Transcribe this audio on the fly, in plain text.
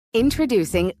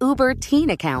Introducing Uber Teen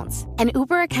Accounts, an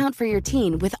Uber account for your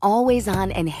teen with always-on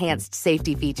enhanced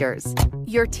safety features.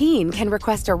 Your teen can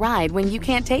request a ride when you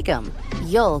can't take them.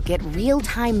 You'll get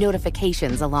real-time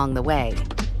notifications along the way.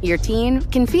 Your teen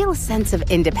can feel a sense of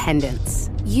independence.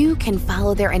 You can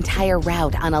follow their entire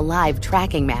route on a live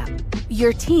tracking map.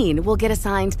 Your teen will get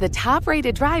assigned the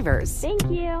top-rated drivers. Thank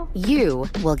you. You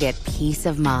will get peace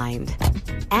of mind.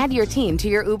 Add your teen to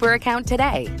your Uber account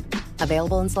today.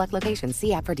 Available in select locations.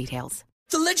 See app for details.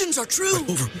 The legends are true.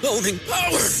 Overwhelming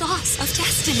power! The sauce of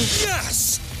destiny.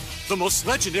 Yes! The most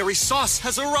legendary sauce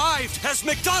has arrived as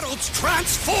McDonald's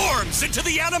transforms into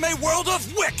the anime world of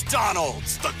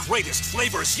WickDonald's. The greatest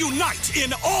flavors unite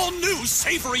in all new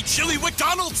savory chili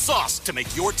McDonald's sauce to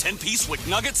make your 10-piece Wick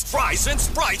Nuggets, fries, and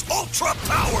Sprite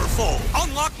ultra-powerful.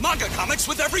 Unlock manga comics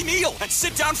with every meal and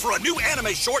sit down for a new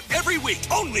anime short every week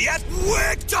only at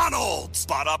WickDonald's.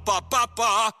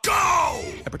 Ba-da-ba-ba-ba, go!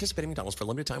 At participating McDonald's for a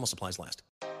limited time while supplies last.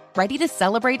 Ready to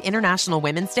celebrate International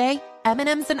Women's Day?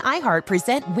 M&M's and iHeart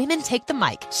present Women Take the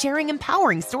Mic, sharing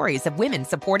empowering stories of women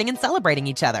supporting and celebrating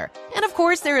each other. And of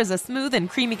course, there is a smooth and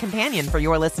creamy companion for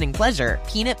your listening pleasure,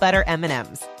 peanut butter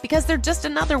M&M's. Because they're just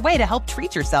another way to help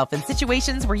treat yourself in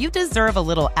situations where you deserve a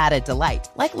little added delight,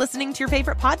 like listening to your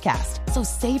favorite podcast. So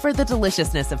savor the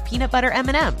deliciousness of peanut butter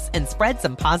M&M's and spread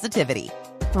some positivity.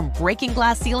 From breaking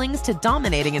glass ceilings to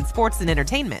dominating in sports and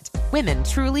entertainment, women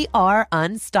truly are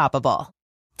unstoppable.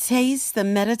 Taste the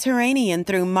Mediterranean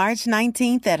through March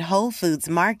 19th at Whole Foods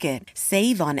Market.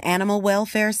 Save on animal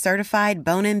welfare certified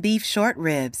bone and beef short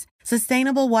ribs,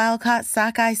 sustainable wild-caught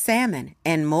sockeye salmon,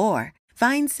 and more.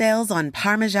 Find sales on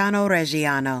Parmigiano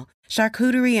Reggiano,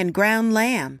 charcuterie and ground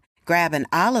lamb. Grab an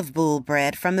olive boule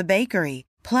bread from the bakery.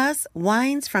 Plus,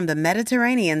 wines from the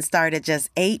Mediterranean start at just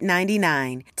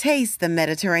 $8.99. Taste the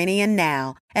Mediterranean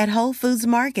now at Whole Foods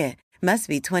Market. Must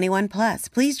be 21 plus.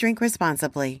 Please drink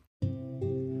responsibly.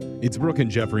 It's Brooke and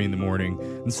Jeffrey in the morning,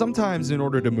 and sometimes in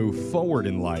order to move forward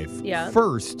in life,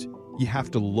 first, you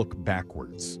have to look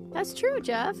backwards. That's true,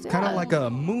 Jeff. Kind of like a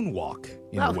moonwalk,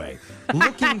 in a way.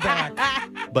 Looking back,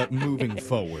 but moving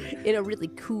forward. In a really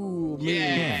cool mood.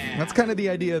 Yeah. That's kind of the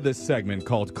idea of this segment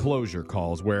called Closure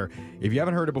Calls, where, if you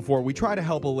haven't heard it before, we try to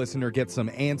help a listener get some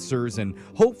answers and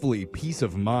hopefully peace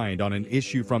of mind on an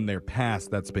issue from their past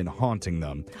that's been haunting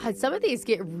them. God, some of these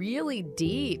get really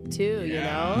deep, too, you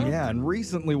know? Yeah, and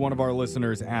recently one of our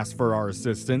listeners asked for our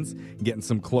assistance, getting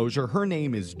some closure. Her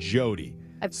name is Jody.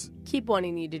 I keep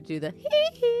wanting you to do the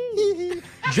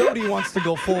Jody wants to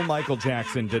go full Michael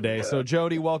Jackson today. So,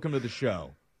 Jody, welcome to the show.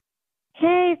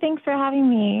 Hey, thanks for having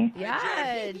me.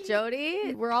 Yeah,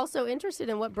 Jody. We're also interested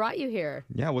in what brought you here.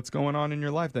 Yeah, what's going on in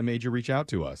your life that made you reach out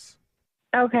to us?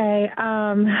 Okay,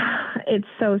 it's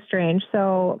so strange.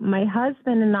 So my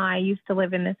husband and I used to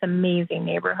live in this amazing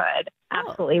neighborhood.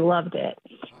 Absolutely loved it.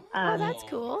 Oh, that's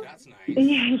cool. That's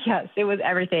nice. Yes, it was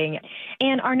everything.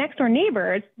 And our next door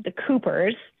neighbors, the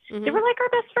Coopers, they were like our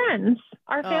best friends.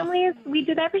 Our families, we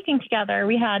did everything together.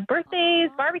 We had birthdays,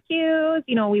 barbecues.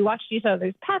 You know, we watched each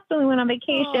other's pets when we went on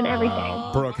vacation,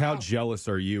 everything. Brooke, how jealous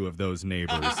are you of those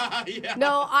neighbors?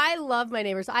 No, I love my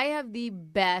neighbors. I have the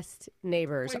best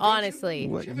neighbors, honestly.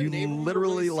 You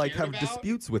literally have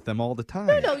disputes with them all the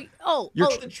time. No.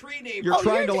 The tree neighbor. You're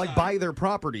trying to buy their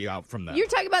property out from them. You're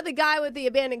talking about the guy with the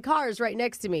abandoned cars right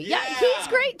next to me. Yeah, he's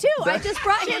great too. I just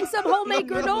brought him some homemade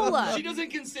granola. She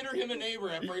doesn't consider him a neighbor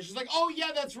at first. She's like, oh,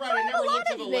 yeah, that's right. I I never looked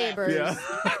to the neighbors. left.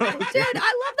 Yeah. Dude,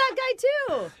 I love that guy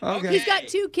too. Okay. He's got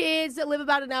 2 kids that live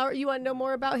about an hour. You want to know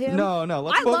more about him? No.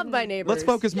 I love my neighbors. Let's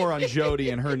focus more on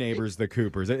Jody and her neighbors, the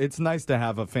Coopers. It's nice to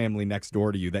have a family next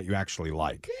door to you that you actually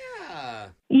like.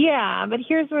 Yeah, but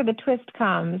here's where the twist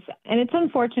comes. And it's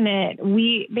unfortunate.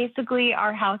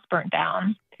 Our house burnt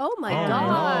down. Oh, my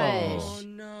gosh. Oh,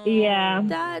 no. Yeah.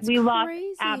 That's we lost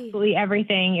crazy. absolutely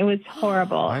everything. It was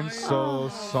horrible. I'm so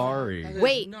sorry. That is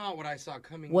Wait. not what I saw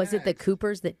coming Was it the next.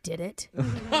 Coopers that did it? No.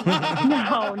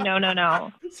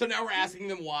 So now we're asking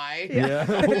them why? Yeah.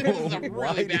 This is a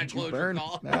Why really bad did you closure burn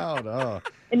call. out? Oh.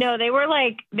 No, they were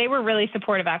really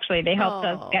supportive, actually. They helped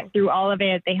us get through all of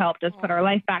it. They helped us put our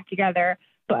life back together.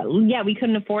 But yeah, we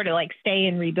couldn't afford to stay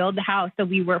and rebuild the house. So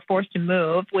we were forced to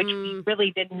move, which we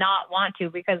really did not want to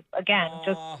because, again,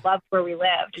 just loved where we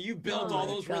lived. You built all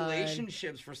those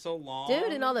relationships for so long.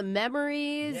 Dude, and all the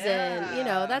memories and,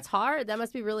 that's hard. That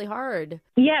must be really hard.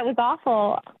 Yeah, it was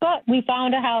awful. But we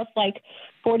found a house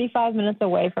 45 minutes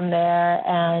away from there.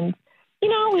 And,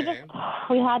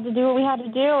 we had to do what we had to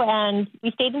do. And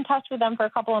we stayed in touch with them for a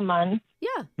couple of months.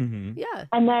 Yeah. Mm-hmm. Yeah.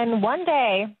 And then one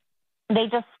day, they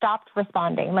just stopped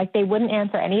responding. They wouldn't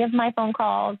answer any of my phone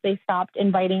calls. They stopped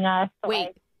inviting us. So Wait,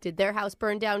 did their house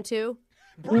burn down too?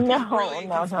 Brooke No, is really in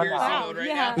no, no, conspiracy no. mode right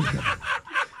Yeah. now.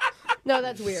 No,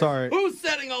 that's weird. Sorry. Who's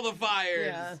setting all the fires?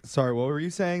 Yeah. Sorry, what were you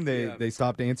saying? They Yeah. they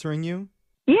stopped answering you?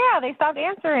 Yeah, they stopped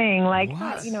answering. Like,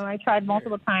 What? I tried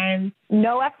multiple times.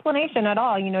 No explanation at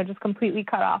all, just completely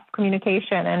cut off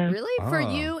communication. And Really? For Oh.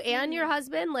 you and your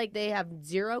husband? Like they have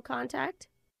zero contact?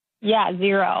 yeah,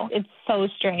 zero. It's so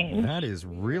strange. That is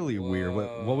really weird.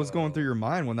 What was going through your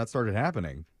mind when that started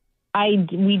happening?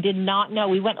 We did not know.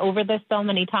 We went over this so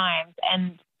many times.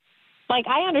 And,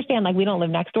 I understand, we don't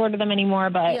live next door to them anymore.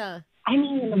 But, Yeah. I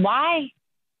mean, why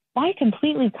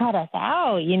completely cut us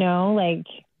out, Yeah.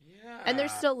 And they're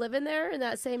still living there in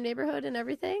that same neighborhood and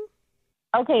everything?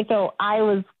 Okay, so I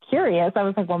was curious. I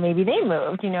was like, well, maybe they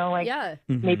moved, Yeah.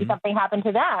 maybe something happened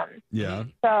to them. Yeah.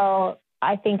 So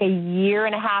I think a year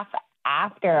and a half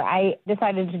after, I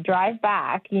decided to drive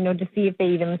back, to see if they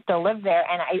even still lived there.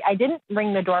 And I didn't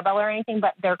ring the doorbell or anything,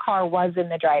 but their car was in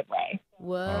the driveway.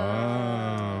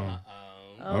 Whoa.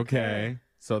 Oh. Okay.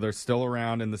 So they're still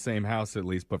around in the same house at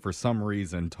least, but for some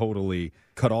reason totally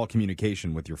cut all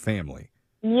communication with your family.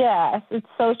 Yes, it's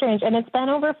so strange. And it's been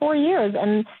over 4 years.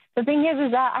 And the thing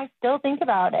is that I still think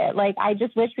about it. I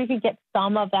just wish we could get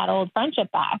some of that old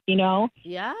friendship back,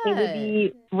 Yeah. It would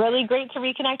be really great to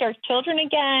reconnect our children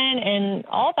again and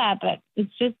all that, but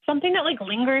it's just something that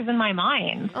lingers in my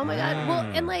mind. Oh my God. Well,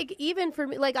 and even for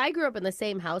me, I grew up in the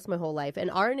same house my whole life, and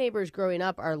our neighbors growing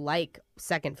up are like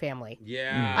second family.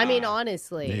 Yeah. I mean,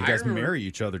 honestly. Yeah, you guys marry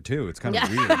each other too. It's kind of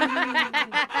weird.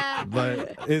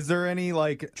 But is there any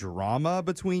drama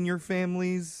between your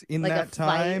families in Like that a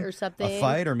fight time? or something? A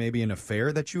fight or maybe an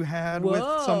affair that you had with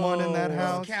someone in that Whoa.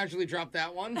 house? Casually drop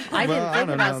that one. I didn't I think don't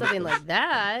about know. something like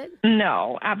that.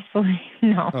 No, absolutely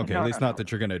no. Okay, no, at least no, not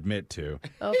that you're going to admit to.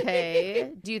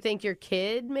 Okay. Do you think your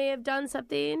kid may have done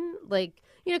something?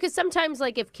 Because sometimes,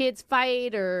 if kids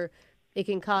fight or it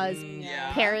can cause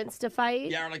yeah. parents to fight.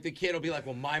 Yeah, or the kid will be like,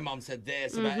 well, my mom said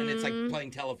this. And it's like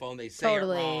playing telephone. They say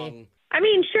Totally. it wrong. I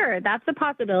mean, sure, that's a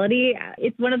possibility.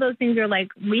 It's one of those things where,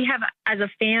 we have, as a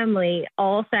family,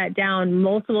 all sat down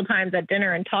multiple times at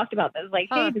dinner and talked about this.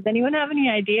 Hey, does anyone have any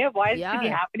idea why this could be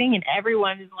happening? And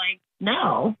everyone is like,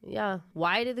 no. Yeah.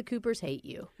 Why do the Coopers hate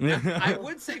you? I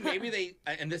would say maybe they,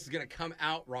 and this is going to come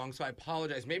out wrong, so I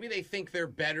apologize. Maybe they think they're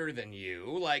better than you.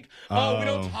 We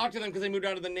don't talk to them because they moved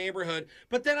out of the neighborhood.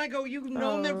 But then I go, you've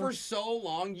known them for so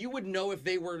long, you would know if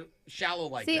they were shallow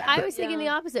like See, that. I was thinking the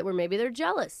opposite, where maybe they're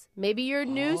jealous. Maybe your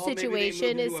new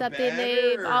situation is something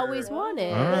they've always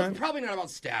wanted. All It's probably not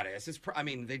about status.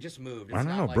 They just moved. It's I don't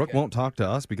not know. like Brooke won't talk to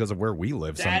us because of where we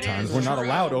live That sometimes. is We're not true.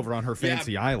 allowed over on her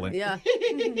fancy island. Yeah.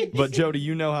 But Jody,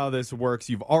 you know how this works.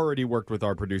 You've already worked with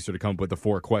our producer to come up with the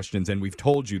 4 questions, and we've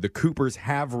told you the Coopers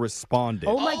have responded.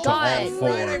 Oh my to God. all 4.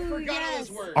 Right, I forgot how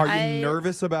this works. Are you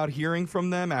nervous about hearing from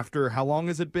them after how long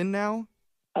has it been now?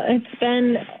 It's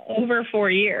been over 4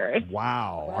 years.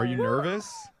 Wow. Are you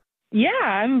nervous? Yeah,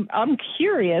 I'm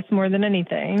curious more than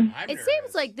anything. I'm It nervous.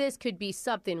 seems like this could be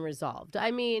something resolved.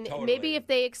 I mean, Totally. maybe if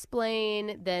they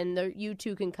explain, then you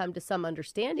two can come to some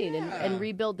understanding and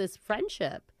rebuild this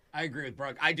friendship. I agree with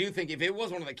Brooke. I do think if it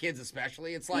was one of the kids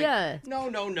especially, it's like, Yeah. no,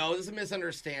 this is a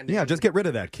misunderstanding. Yeah, just get rid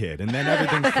of that kid, and then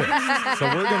everything's fixed. So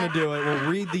we're going to do it. We'll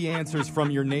read the answers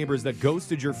from your neighbors that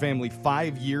ghosted your family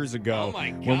 5 years ago Oh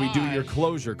my when we do your gosh.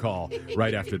 closure call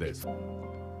right after this.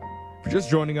 If you're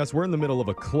just joining us, we're in the middle of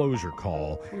a closure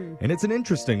call, and it's an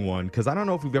interesting one because I don't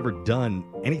know if we've ever done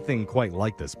anything quite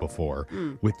like this before.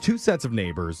 With 2 sets of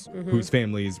neighbors whose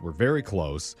families were very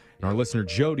close, and our listener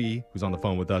Jody, who's on the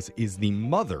phone with us, is the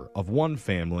mother of one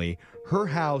family. Her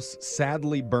house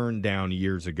sadly burned down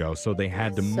years ago, so they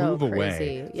had to So move away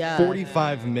crazy. Yeah.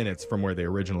 45 minutes from where they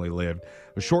originally lived.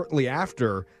 Shortly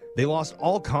after, they lost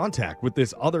all contact with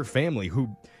this other family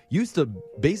who used to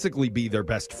basically be their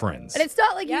best friends. And it's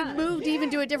not like you moved even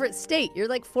to a different state. You're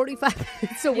like 45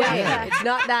 minutes away. Yeah. It's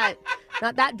not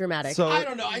that dramatic. So I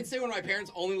don't know. I'd say when my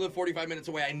parents only lived 45 minutes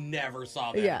away, I never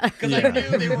saw them. Yeah. Because Yeah. I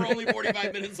knew they were only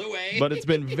 45 minutes away. But it's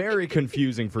been very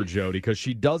confusing for Jody because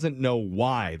she doesn't know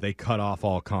why they cut off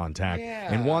all contact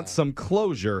and wants some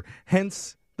closure,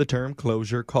 hence the term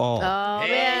closure call. Oh, hey,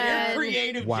 man. you're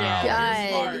creative, Wow. Jen. You're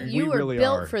smart. God, you We were really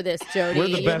built are. for this, Jody. We're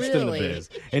the best in the Really. biz.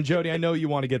 And Jody, I know you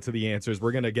want to get to the answers.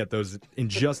 We're going to get those in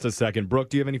just a second. Brooke,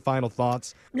 do you have any final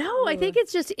thoughts? No, I think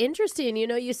it's just interesting.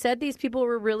 You said these people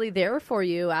were really there for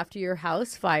you after your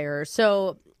house fire.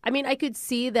 So, I mean, I could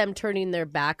see them turning their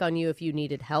back on you if you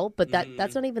needed help, but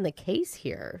that's not even the case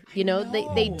here.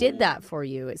 They did that for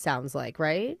you, it sounds like,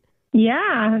 right?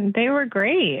 Yeah, they were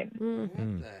great.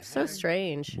 So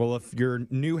strange. Well, if your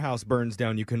new house burns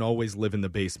down, you can always live in the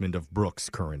basement of Brooke's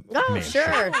current Oh, mansion.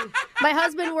 sure. My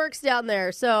husband works down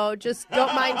there, so just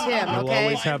don't mind him, okay? We'll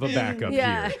always have a backup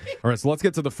here. All right, so let's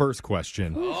get to the first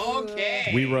question.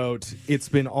 Okay. We wrote, it's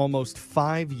been almost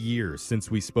 5 years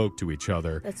since we spoke to each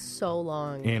other. That's so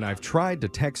long. And I've tried to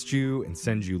text you and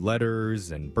send you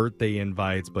letters and birthday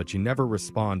invites, but you never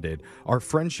responded. Our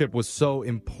friendship was so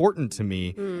important to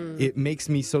me, it makes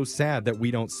me so sad that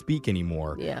we don't speak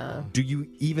anymore. Yeah. Do you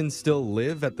even still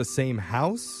live at the same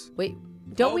house? Wait,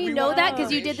 don't we know that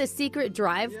because you did the secret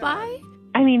drive-by?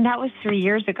 I mean, that was 3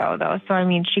 years ago, though. So, I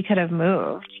mean, she could have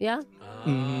moved. Yeah.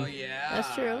 Oh, yeah.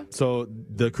 That's true. So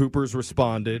the Coopers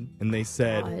responded and they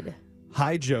said, God.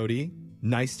 Hi, Jody.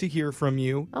 Nice to hear from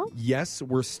you. Oh. Yes,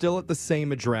 we're still at the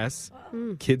same address.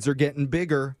 Kids are getting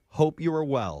bigger. Hope you are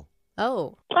well.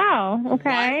 Oh. Oh, Why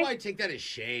okay. do I take that as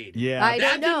shade? Yeah. I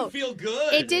That don't know. didn't feel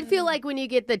good. It did feel like when you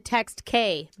get the text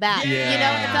K back. Yeah. You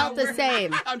know, it felt the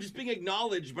same. I'm just being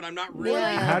acknowledged, but I'm not really.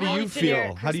 Yeah. How do you Only generic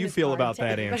feel? How do you Christmas feel card about to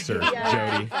that everybody. answer,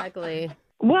 Yeah, Jody? exactly.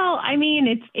 Well, I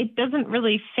mean, it doesn't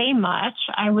really say much.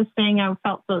 I was saying I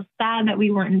felt so sad that we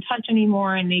weren't in touch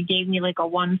anymore, and they gave me like a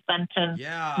one sentence,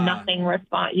 nothing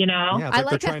response, you know? Yeah, it's I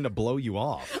like like they're trying to blow you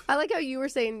off. I like how you were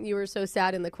saying you were so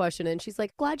sad in the question, and she's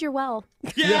like, glad you're well.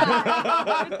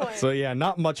 So, yeah,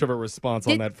 not much of a response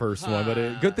on that first one,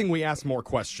 but good thing we asked more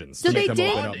questions So to they make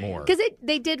them open did, up more. because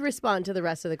they did respond to the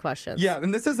rest of the questions. Yeah,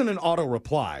 and this isn't an auto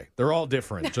reply. They're all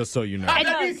different, just so you know.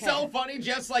 That'd be so funny.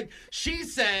 Just like she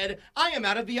said, I am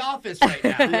out of the office right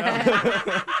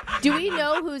now. Do we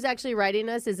know who's actually writing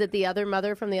us? Is it the other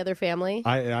mother from the other family?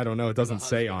 I don't know. It doesn't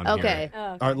say on Okay.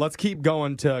 here. All right, let's keep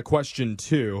going to question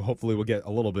 2. Hopefully we'll get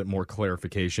a little bit more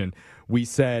clarification. We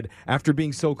said, after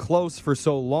being so close for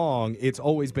so long, it's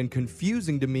always been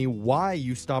confusing to me why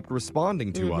you stopped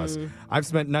responding to us. I've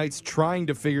spent nights trying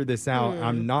to figure this out.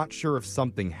 I'm not sure if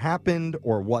something happened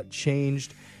or what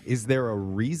changed. Is there a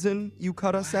reason you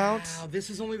cut us out? Wow,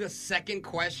 this is only the second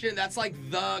question. That's like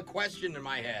the question in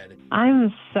my head.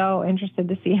 I'm so interested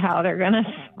to see how they're going to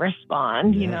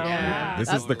respond, you know? Yeah.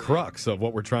 This is the crux of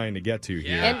what we're trying to get to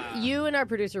here. And you and our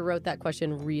producer wrote that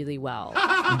question really well.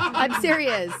 I'm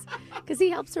serious. Because he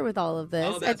helps her with all of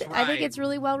this. Oh, that's I think right. it's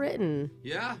really well written.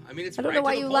 Yeah, I mean, it's I don't right know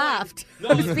why to the you point. laughed. No,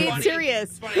 I was it's being funny. serious.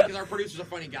 It's funny because our producer's a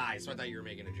funny guy, so I thought you were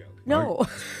making a joke. No.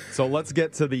 So let's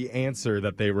get to the answer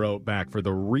that they wrote back for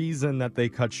the reason that they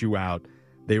cut you out.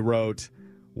 They wrote,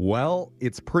 well,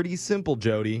 it's pretty simple,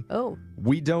 Jody. Oh.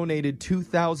 We donated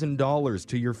 $2,000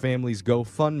 to your family's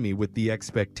GoFundMe with the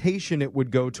expectation it would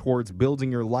go towards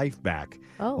building your life back,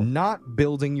 not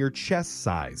building your chest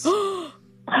size.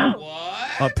 What?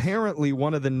 Apparently,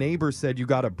 one of the neighbors said you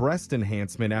got a breast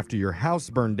enhancement after your house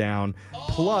burned down,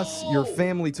 plus your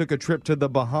family took a trip to the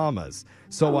Bahamas.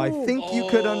 So I think you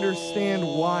could understand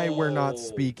why we're not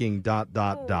speaking ...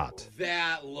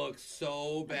 That looks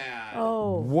so bad.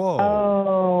 Oh.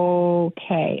 Whoa.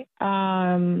 Okay.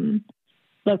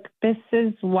 Look, this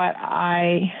is what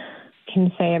I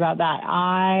can say about that.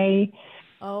 I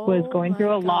was going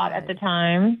through a lot at the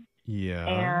time. Yeah.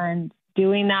 And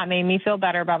doing that made me feel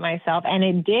better about myself. And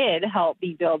it did help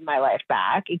me build my life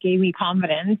back. It gave me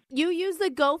confidence. You use the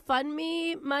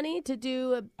GoFundMe money to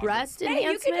do a breast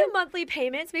enhancement? You can do monthly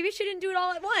payments. Maybe she didn't do it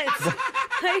all at once.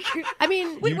 I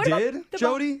mean, You did,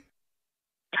 Jody?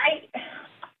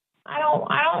 I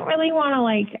don't really want to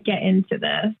like get into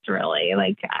this really.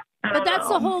 Like I but don't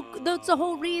know. that's the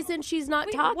whole reason she's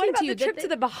not talking what about to you. the trip to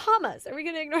the Bahamas? Are we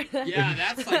going to ignore that? Yeah,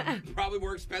 that's like probably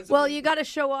more expensive. Well, you got to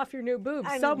show off your new boobs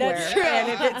I mean, somewhere. that's true.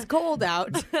 And if it's cold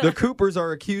out. The Coopers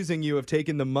are accusing you of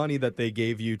taking the money that they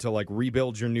gave you to like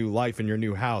rebuild your new life and your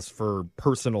new house for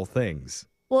personal things.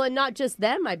 Well, and not just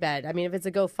them, I bet. I mean, if it's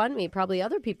a GoFundMe, probably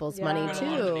other people's money, But a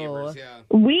lot of the neighbors, too. yeah.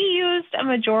 We used a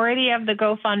majority of the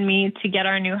GoFundMe to get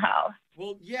our new house.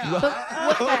 Well, yeah.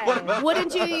 But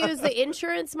wouldn't you use the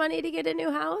insurance money to get a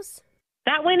new house?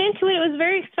 That went into it. It was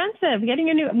very expensive. Getting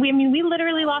a new, we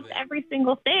literally lost every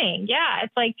single thing. Yeah,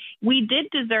 it's like we did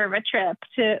deserve a trip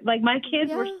to, like, my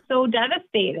kids were so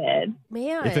devastated.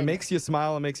 Man. If it makes you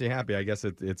smile and makes you happy, I guess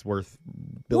it's worth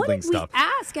what building did stuff. we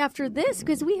ask after this?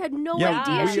 Because we had no Yeah,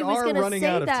 idea we she was are going to say running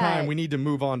out of that. time. We need to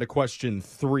move on to question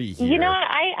 3 here. You know what?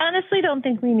 I honestly don't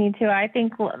think we need to. I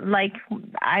think, like,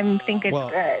 I think it's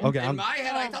good. Okay, In my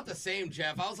head, I thought the same,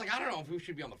 Jeff. I was like, I don't know if we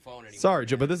should be on the phone anymore. sorry,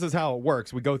 Joe, but this is how it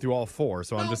works. We go through all 4,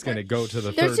 so I'm just going to go to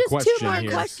the There's third just two question more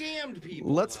here. questions. Scammed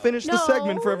people. Let's finish the No,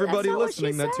 segment for everybody that's not what she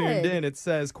listening that tuned said. in. It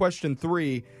says, question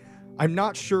 3, I'm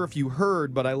not sure if you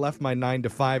heard, but I left my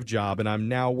 9-to-5 job and I'm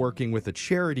now working with a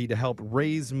charity to help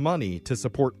raise money to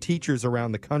support teachers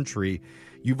around the country.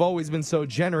 You've always been so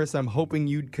generous, I'm hoping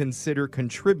you'd consider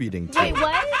contributing to Wait, it.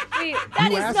 what? Wait,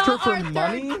 That You is asked not her for our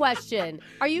money? third question.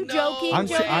 Are you joking, I'm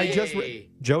Jody? I just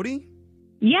Jody?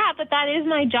 Yeah, but that is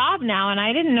my job now, and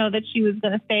I didn't know that she was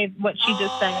going to say what she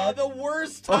just said. The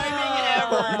worst timing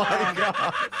ever. Oh, my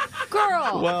God.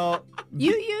 Girl. Well,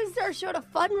 You used our show to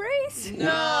fundraise? No.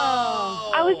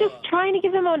 I was just trying to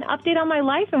give them an update on my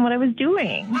life and what I was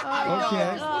doing.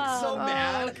 okay. This looks so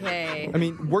bad. Okay. I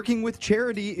mean, working with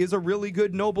charity is a really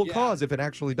good, noble cause if it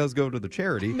actually does go to the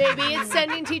charity. Maybe it's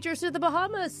sending teachers to the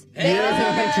Bahamas.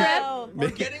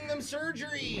 We're getting them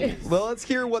surgery. Well, let's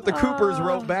hear what the Coopers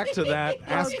wrote back to that.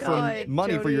 Asked God, for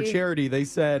money for your Jody. charity. They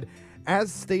said,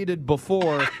 as stated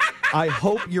before, I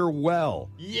hope you're well.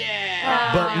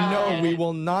 Yeah. But no, we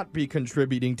will not be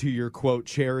contributing to your, quote,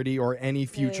 charity or any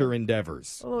future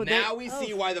endeavors. Oh, Now we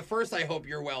see why the first I hope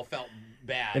you're well felt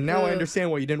bad. And now I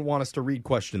understand why you didn't want us to read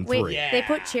question 3. Wait, they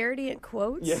put charity in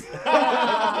quotes?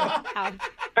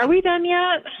 Are we done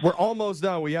yet? We're almost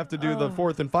done. We have to do the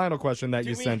fourth and final question that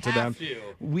you sent to them.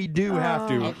 We do have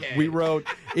to. Okay. We wrote,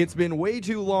 it's been way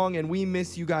too long and we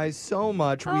miss you guys so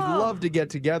much. We'd love to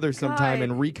get together sometime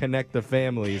and reconnect the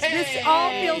families. This all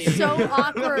feels so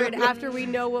awkward after we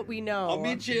know what we know. I'll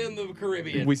meet you in the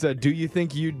Caribbean. We said, do you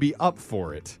think you'd be up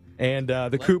for it? And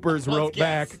the Coopers wrote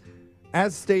back,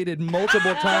 as stated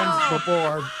multiple times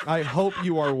before, I hope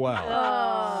you are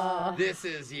well. This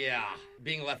is,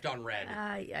 being left on red.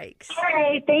 Yikes. All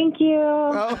right, thank you.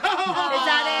 Is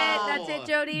that it? That's it,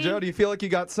 Jody? Joe, do you feel like you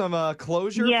got some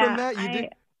closure Yeah, from that? You did.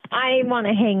 I want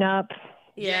to hang up.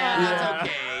 That's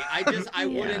okay. I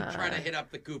wouldn't try to hit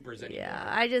up the Coopers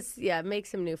anymore. Make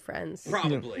some new friends.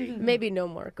 Probably. Maybe no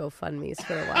more GoFundMes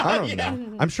for a while. I don't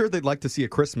know. I'm sure they'd like to see a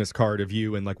Christmas card of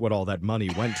you and like what all that money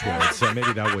went towards. So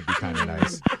maybe that would be kind of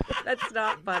nice. That's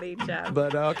not funny, Jeff.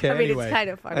 But okay, I mean, anyway. it's kind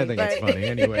of funny. I think it's funny.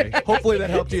 Anyway, hopefully that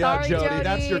helped you out, Sorry, Jody.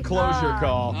 That's your closure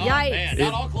call. Yikes. Man,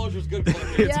 not all closure's good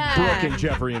closure. It's Brooke and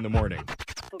Jeffrey in the morning.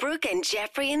 Brooke and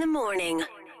Jeffrey in the morning.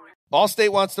 Allstate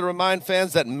wants to remind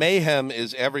fans that mayhem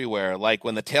is everywhere, like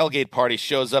when the tailgate party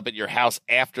shows up at your house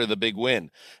after the big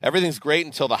win. Everything's great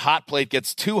until the hot plate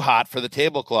gets too hot for the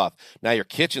tablecloth. Now your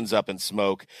kitchen's up in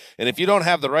smoke. And if you don't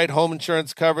have the right home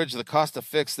insurance coverage, the cost to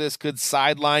fix this could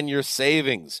sideline your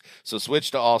savings. So switch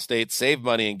to Allstate, save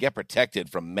money, and get protected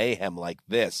from mayhem like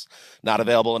this. Not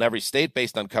available in every state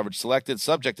based on coverage selected,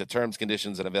 subject to terms,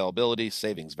 conditions, and availability.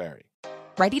 Savings vary.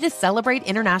 Ready to celebrate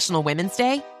International Women's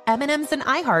Day? M&M's and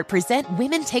iHeart present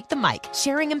Women Take the Mic,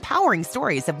 sharing empowering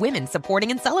stories of women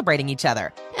supporting and celebrating each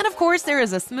other. And of course, there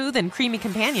is a smooth and creamy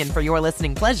companion for your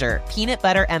listening pleasure, peanut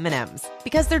butter M&M's.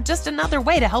 Because they're just another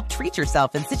way to help treat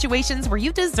yourself in situations where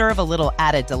you deserve a little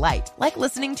added delight, like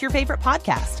listening to your favorite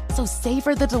podcast. So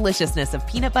savor the deliciousness of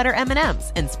peanut butter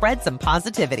M&M's and spread some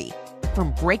positivity.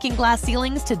 From breaking glass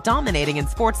ceilings to dominating in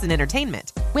sports and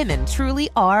entertainment, women truly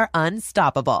are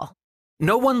unstoppable.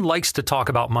 No one likes to talk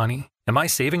about money. Am I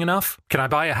saving enough? Can I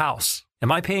buy a house?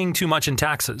 Am I paying too much in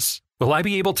taxes? Will I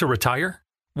be able to retire?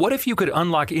 What if you could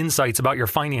unlock insights about your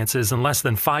finances in less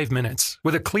than 5 minutes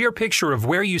with a clear picture of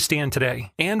where you stand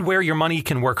today and where your money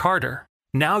can work harder?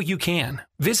 Now you can.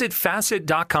 Visit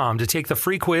Facet.com to take the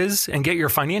free quiz and get your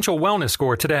financial wellness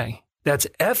score today. That's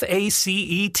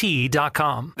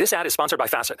FACET.com. This ad is sponsored by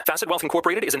Facet. Facet Wealth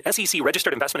Incorporated is an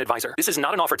SEC-registered investment advisor. This is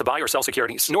not an offer to buy or sell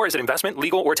securities, nor is it investment,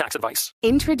 legal, or tax advice.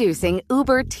 Introducing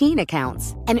Uber Teen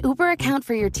Accounts, an Uber account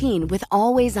for your teen with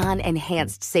always-on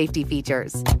enhanced safety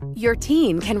features. Your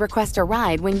teen can request a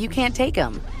ride when you can't take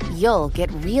them. You'll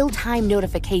get real-time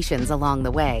notifications along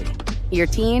the way. Your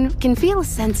teen can feel a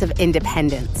sense of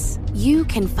independence. You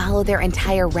can follow their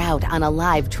entire route on a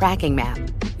live tracking map.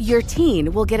 Your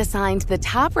teen will get assigned the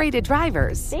top-rated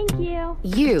drivers. Thank you.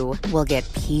 You will get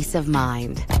peace of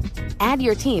mind. Add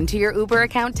your teen to your Uber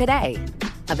account today.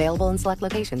 Available in select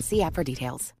locations. See app for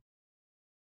details.